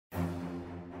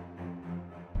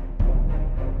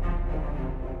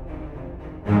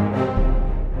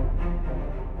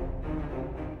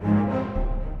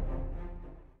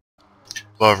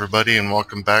Hello everybody and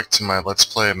welcome back to my Let's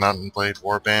Play of Mountain Blade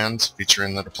Warband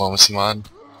featuring the Diplomacy mod.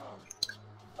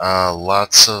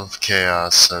 Lots of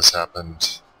chaos has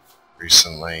happened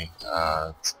recently.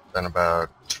 It's been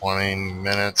about 20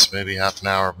 minutes, maybe half an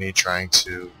hour of me trying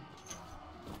to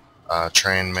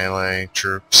train melee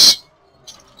troops.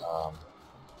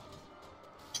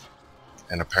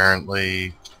 And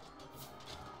apparently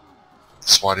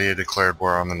Swadia declared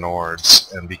war on the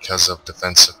Nords, and because of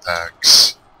defensive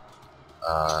pacts,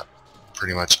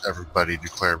 pretty much everybody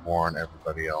declared war on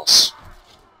everybody else.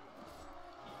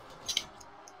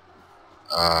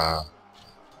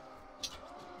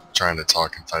 Trying to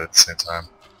talk and fight at the same time.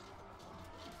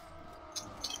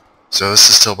 So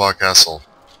this is Tilbach Castle.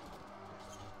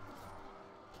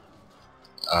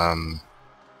 The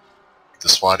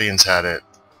Swadians had it.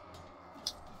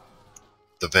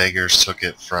 The Vagars took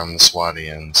it from the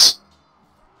Swadians,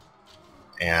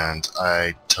 and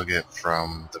I took it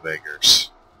from the Vagars.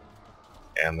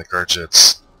 And the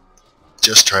Gurjits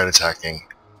just tried attacking,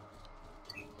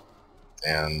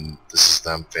 and this is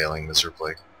them failing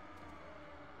miserably.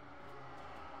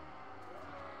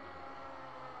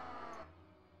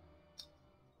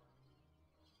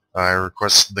 I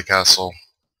requested the castle,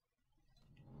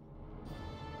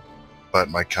 but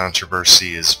my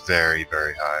controversy is very,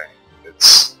 very high.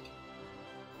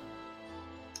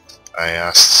 I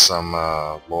asked some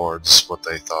lords what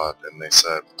they thought, and they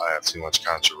said I have too much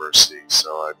controversy, so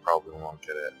I probably won't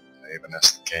get it. I even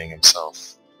asked the king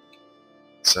himself.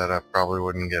 Said I probably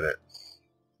wouldn't get it.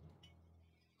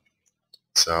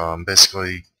 So I'm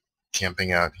basically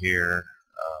camping out here,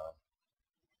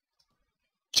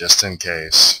 just in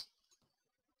case.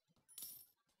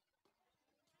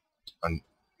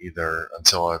 Either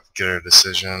until I get a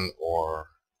decision or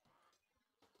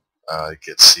it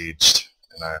gets sieged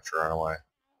and I have to run away.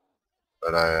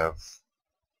 But I have,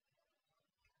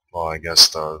 well, I guess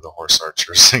the horse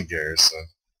archers in garrison.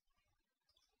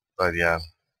 But yeah,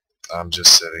 I'm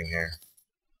just sitting here.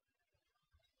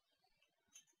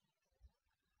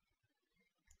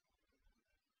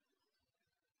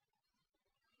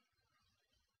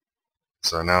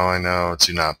 So now I know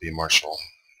to not be marshal.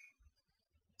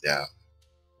 Yeah.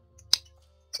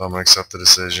 So I'm going to accept the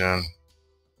decision.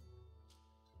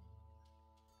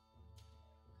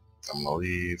 I'm going to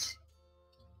leave.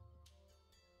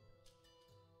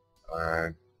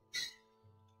 Alright.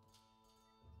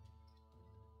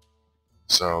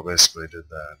 So basically did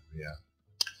that, yeah.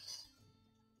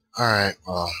 Alright,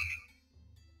 well,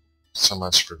 so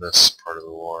much for this part of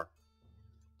the war.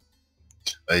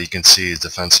 You can see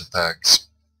defensive packs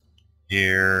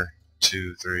here,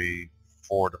 2, 3,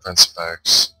 4 defensive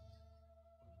packs.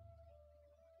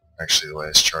 Actually, the way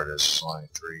it's charted is only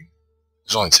 3.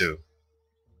 There's only 2.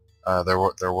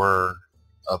 There were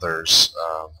others,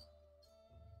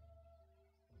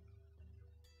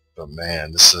 but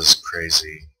man, this is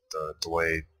crazy. The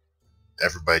way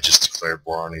everybody just declared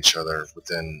war on each other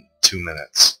within 2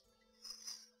 minutes.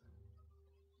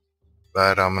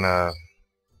 But I'm gonna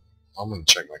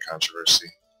check my controversy.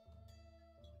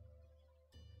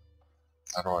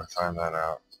 How do I find that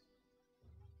out?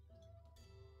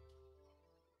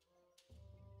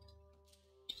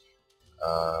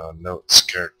 Notes,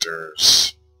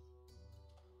 characters.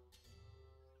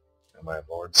 Am I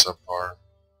Lord subpar?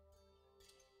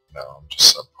 No, I'm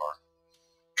just subpar.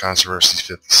 Controversy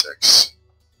 56.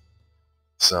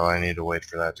 So I need to wait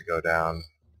for that to go down.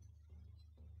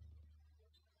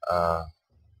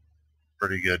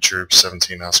 Pretty good troops,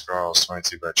 17 Huskarls,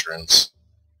 22 veterans.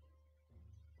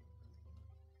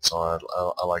 So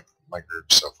I like my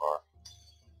group so far.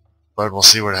 But we'll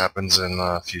see what happens in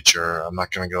the future. I'm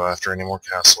not going to go after any more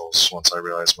castles once I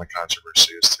realize my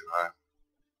controversy is too high.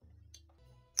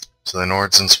 So the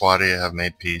Nords and Swadia have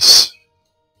made peace,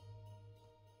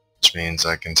 which means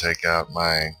I can take out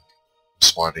my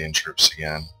Swadian troops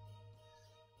again.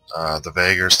 The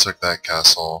Vagars took that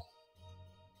castle.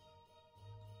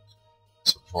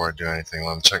 So before I do anything,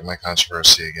 let me check my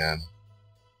controversy again.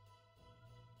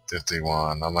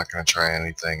 51. I'm not going to try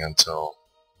anything until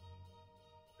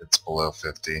it's below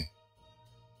 50.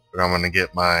 But I'm going to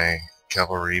get my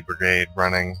cavalry brigade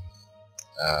running.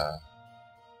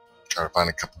 Try to find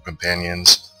a couple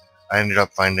companions. I ended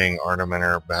up finding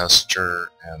Arteminor, Baster,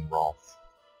 and Rolf.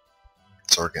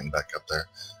 So we're getting back up there.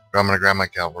 But I'm going to grab my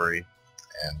cavalry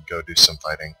and go do some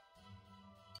fighting.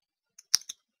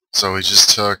 So we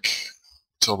just took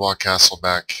Tilbach Castle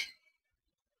back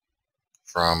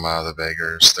from the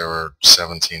Vagars. There were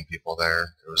 17 people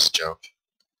there. It was a joke.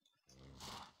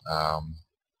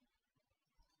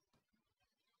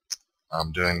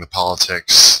 I'm doing the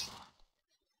politics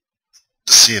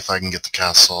to see if I can get the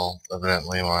castle.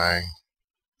 Evidently my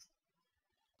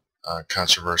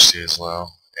controversy is low,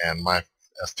 and my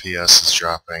FPS is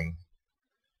dropping.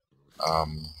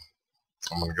 I'm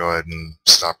going to go ahead and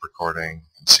stop recording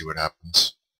and see what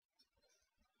happens.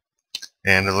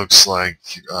 And it looks like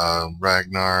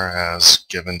Ragnar has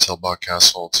given Tilbach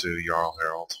Castle to Jarl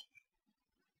Harald.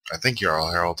 I think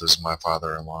Jarl Harald is my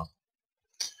father-in-law.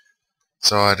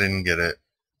 So I didn't get it.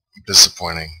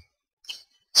 Disappointing.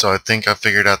 So I think I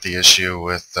figured out the issue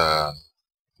with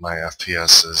my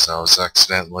FPS is I was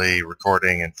accidentally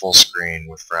recording in full screen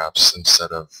with fraps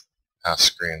instead of half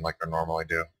screen like I normally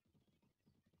do.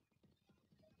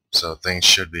 So things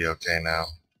should be okay now.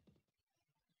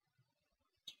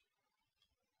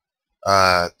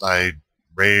 I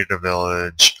raided a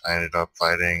village. I ended up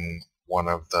fighting one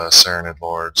of the Serenid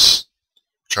lords,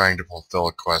 trying to fulfill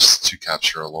a quest to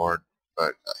capture a lord,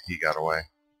 but he got away.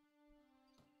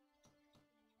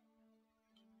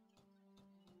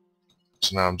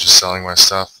 So now I'm just selling my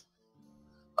stuff.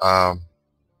 Yeah,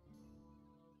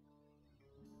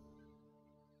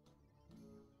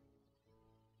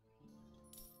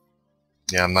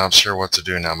 I'm not sure what to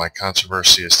do now. My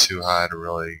controversy is too high to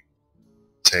really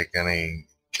take any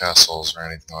castles or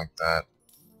anything like that.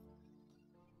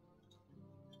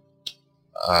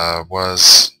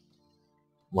 Was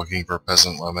looking for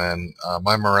peasant women.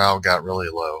 My morale got really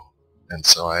low, and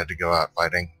so I had to go out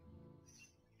fighting.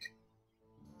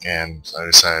 And I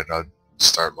decided I'd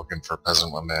start looking for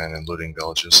peasant women and looting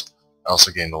villages. I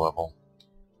also gained a level.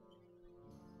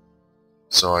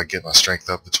 So I get my strength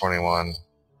up to 21,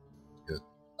 get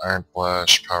Iron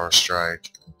Flash, Power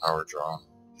Strike, and Power Draw.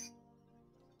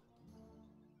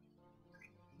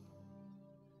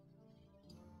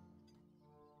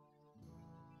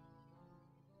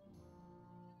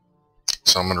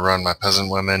 So I'm going to run my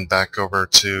peasant women back over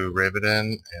to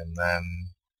Ravedan and then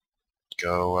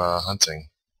go hunting.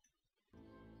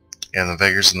 And the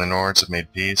Vegars and the Nords have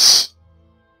made peace.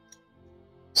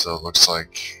 So it looks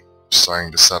like we're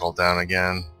starting to settle down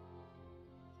again.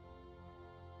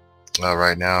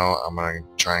 Right now I'm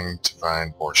trying to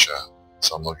find Borsha.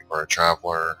 So I'm looking for a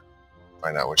traveler,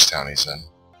 find out which town he's in.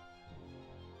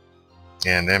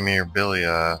 And Emir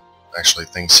Bilia actually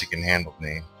thinks he can handle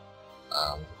me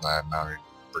with my mounted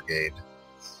brigade.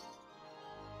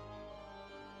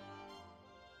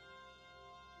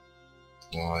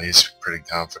 Well, he's pretty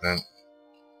confident.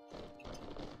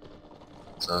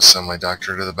 So I'll send my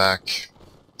doctor to the back.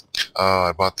 Oh,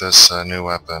 I bought this new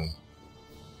weapon.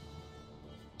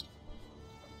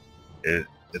 It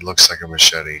looks like a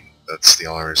machete. That's the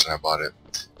only reason I bought it.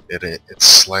 It's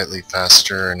slightly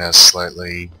faster and has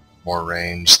slightly more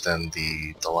range than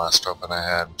the last weapon I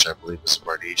had, which I believe is a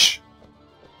Bardiche.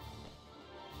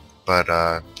 But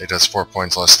it does 4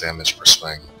 points less damage per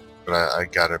swing. But I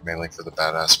got it mainly for the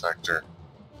badass factor.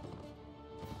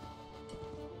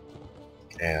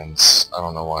 And I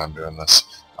don't know why I'm doing this.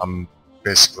 I'm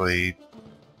basically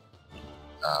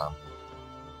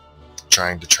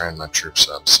trying to train my troops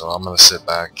up. So I'm going to sit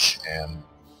back and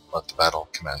let the battle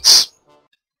commence.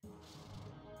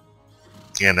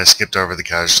 And I skipped over the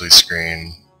casualty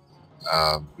screen.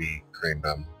 We creamed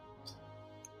him.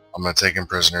 I'm going to take him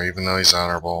prisoner even though he's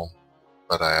honorable,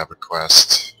 but I have a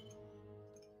quest.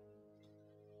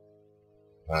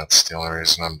 That's the only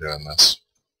reason I'm doing this.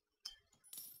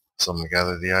 So I'm going to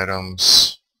gather the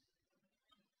items.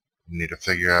 Need to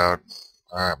figure out...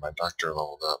 Alright, my doctor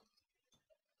leveled up.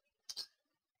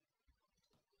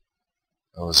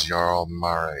 That was Jarl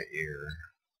Mara Ear.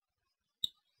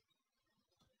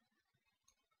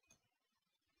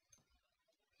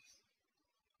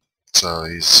 So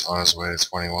he's on his way to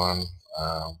 21.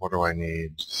 What do I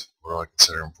need? What do I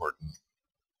consider important?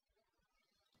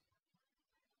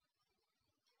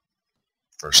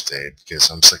 First aid, because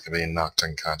I'm sick of being knocked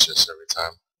unconscious every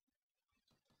time.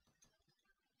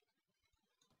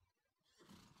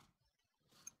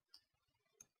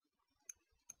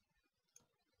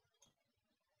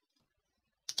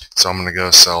 So I'm going to go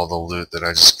sell the loot that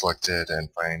I just collected and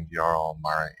find Jarl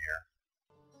Mara here.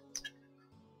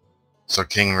 So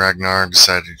King Ragnar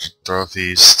decided to throw a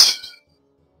feast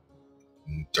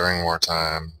during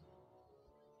wartime.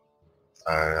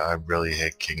 I really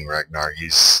hate King Ragnar.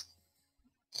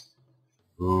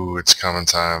 Ooh, it's coming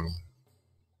time.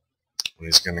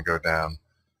 He's going to go down.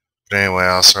 But anyway,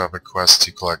 I also have a quest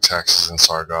to collect taxes in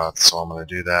Sargoth, so I'm going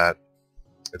to do that.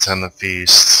 Attend the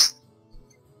feast.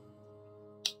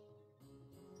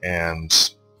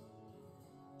 And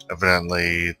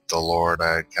evidently the lord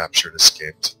I had captured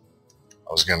escaped.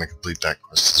 I was going to complete that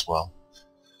quest as well.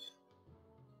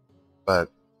 But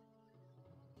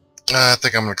I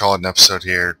think I'm going to call it an episode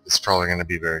here. It's probably going to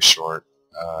be very short.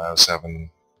 I was having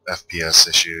FPS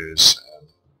issues, and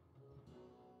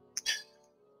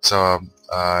So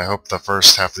I hope the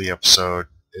first half of the episode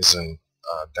isn't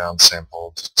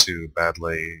downsampled too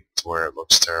badly to where it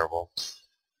looks terrible.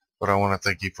 But I want to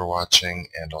thank you for watching,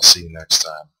 and I'll see you next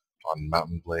time on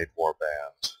Mountain Blade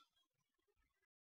Warband.